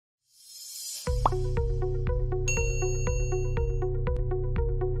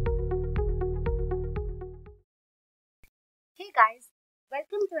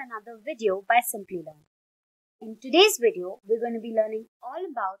another video by Simplilearn. In today's video, we're going to be learning all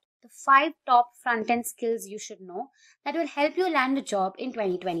about the 5 top front-end skills you should know that will help you land a job in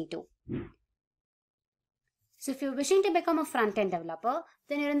 2022. So if you're wishing to become a front-end developer,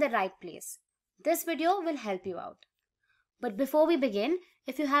 then you're in the right place. This video will help you out. But before we begin,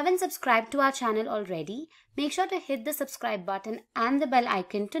 if you haven't subscribed to our channel already, make sure to hit the subscribe button and the bell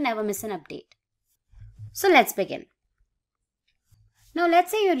icon to never miss an update. So let's begin. Now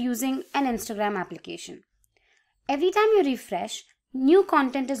let's say you're using an Instagram application. Every time you refresh, new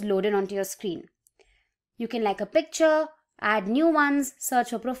content is loaded onto your screen. You can like a picture, add new ones, search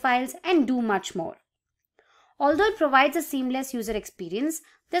for profiles, and do much more. Although it provides a seamless user experience,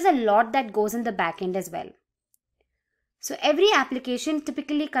 there's a lot that goes in the backend as well. So every application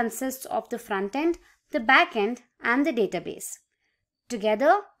typically consists of the front end, the back end, and the database.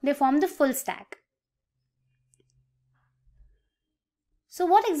 Together, they form the full stack. So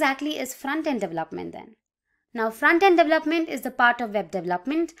what exactly is front-end development then? Now, front-end development is the part of web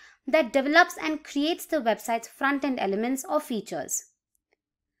development that develops and creates the website's front-end elements or features.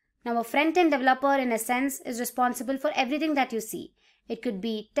 Now, a front-end developer in a sense is responsible for everything that you see. It could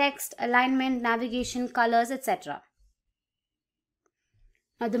be text, alignment, navigation, colors, etc.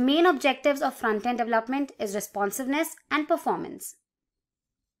 Now, the main objectives of front-end development is responsiveness and performance.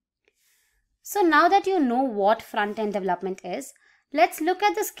 So now that you know what front-end development is, let's look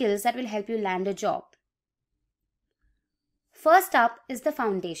at the skills that will help you land a job. First up is the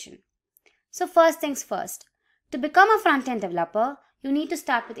foundation. So first things first, to become a front-end developer, you need to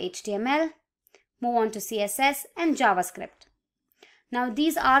start with HTML, move on to CSS and JavaScript. Now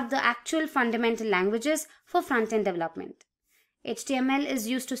these are the actual fundamental languages for front-end development. HTML is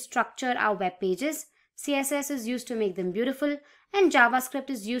used to structure our web pages, CSS is used to make them beautiful, and JavaScript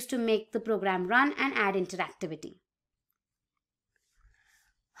is used to make the program run and add interactivity.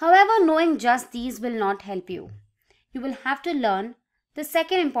 However, knowing just these will not help you. You will have to learn the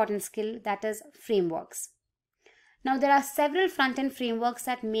second important skill, that is frameworks. Now there are several front-end frameworks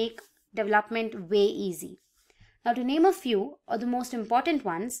that make development way easy. Now to name a few, or the most important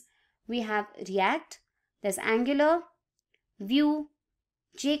ones, we have React, there's Angular, Vue,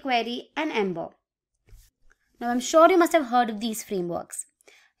 jQuery and Ember. Now I'm sure you must have heard of these frameworks.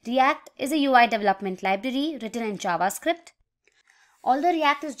 React is a UI development library written in JavaScript. Although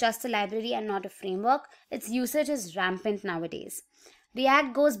React is just a library and not a framework, its usage is rampant nowadays.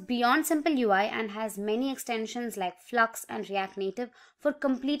 React goes beyond simple UI and has many extensions like Flux and React Native for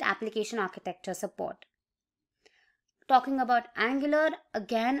complete application architecture support. Talking about Angular,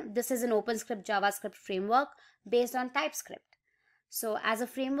 again, this is an OpenScript JavaScript framework based on TypeScript. So as a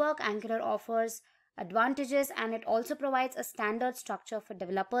framework, Angular offers advantages and it also provides a standard structure for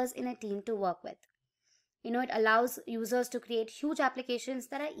developers in a team to work with. It allows users to create huge applications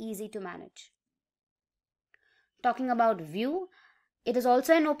that are easy to manage. Talking about Vue, it is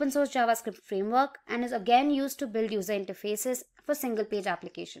also an open source JavaScript framework and is again used to build user interfaces for single page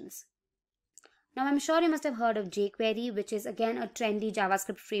applications. Now I'm sure you must have heard of jQuery, which is again a trendy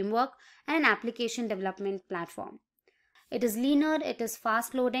JavaScript framework and an application development platform. It is leaner, it is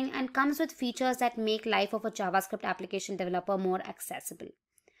fast loading and comes with features that make life of a JavaScript application developer more accessible.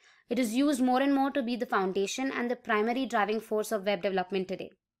 It is used more and more to be the foundation and the primary driving force of web development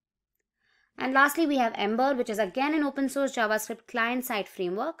today. And lastly, we have Ember, which is again an open source JavaScript client-side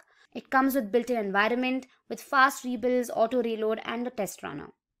framework. It comes with built-in environment with fast rebuilds, auto reload and a test runner.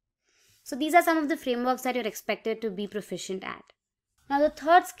 So these are some of the frameworks that you're expected to be proficient at. Now the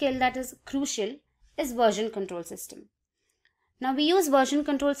third skill that is crucial is version control system. Now we use version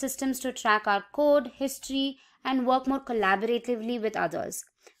control systems to track our code, history and work more collaboratively with others.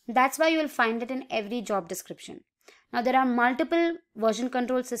 That's why you will find it in every job description. Now there are multiple version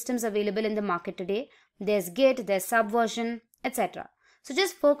control systems available in the market today. There's Git, there's Subversion, etc. So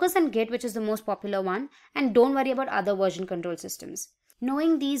just focus on Git, which is the most popular one, and don't worry about other version control systems.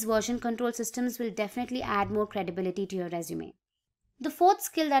 Knowing these version control systems will definitely add more credibility to your resume. The fourth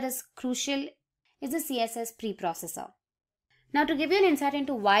skill that is crucial is the CSS Preprocessor. Now to give you an insight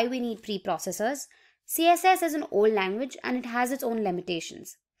into why we need preprocessors, CSS is an old language and it has its own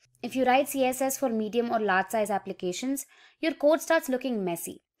limitations. If you write CSS for medium or large size applications, your code starts looking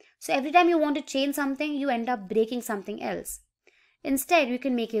messy. So every time you want to change something, you end up breaking something else. Instead, you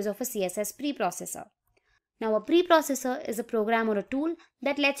can make use of a CSS preprocessor. Now a preprocessor is a program or a tool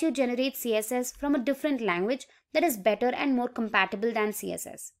that lets you generate CSS from a different language that is better and more compatible than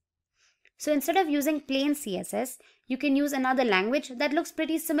CSS. So instead of using plain CSS, you can use another language that looks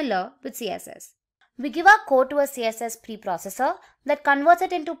pretty similar with CSS. We give our code to a CSS preprocessor that converts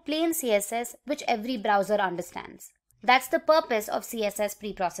it into plain CSS which every browser understands. That's the purpose of CSS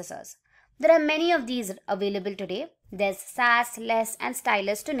preprocessors. There are many of these available today. There's Sass, Less, and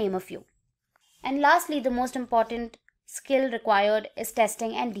Stylus to name a few. And lastly, the most important skill required is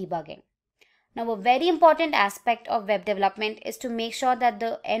testing and debugging. Now, a very important aspect of web development is to make sure that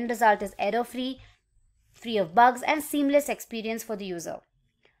the end result is error-free, free of bugs, and seamless experience for the user.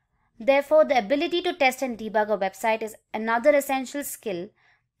 Therefore, the ability to test and debug a website is another essential skill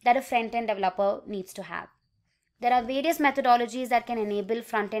that a front-end developer needs to have. There are various methodologies that can enable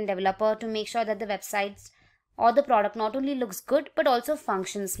front-end developer to make sure that the websites or the product not only looks good but also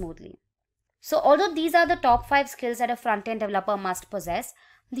functions smoothly. So although these are the top 5 skills that a front-end developer must possess,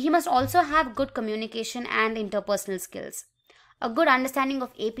 he must also have good communication and interpersonal skills. A good understanding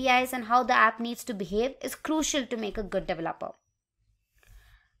of APIs and how the app needs to behave is crucial to make a good developer.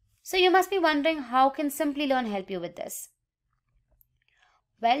 So you must be wondering, how can Simplilearn help you with this?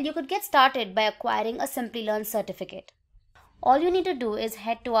 Well, you could get started by acquiring a Simplilearn certificate. All you need to do is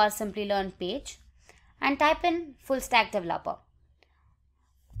head to our Simplilearn page and type in Full Stack Developer.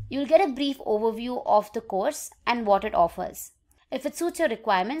 You'll get a brief overview of the course and what it offers. If it suits your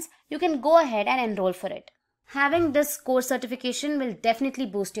requirements, you can go ahead and enroll for it. Having this course certification will definitely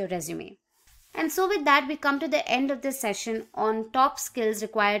boost your resume. And so with that, we come to the end of this session on top skills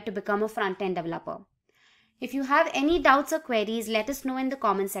required to become a front-end developer. If you have any doubts or queries, let us know in the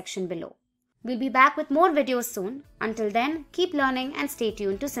comment section below. We'll be back with more videos soon. Until then, keep learning and stay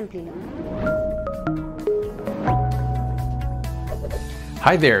tuned to Simplilearn.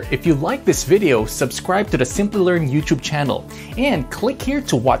 Hi there, if you like this video, subscribe to the Simplilearn YouTube channel and click here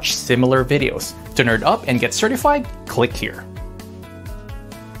to watch similar videos. To nerd up and get certified, click here.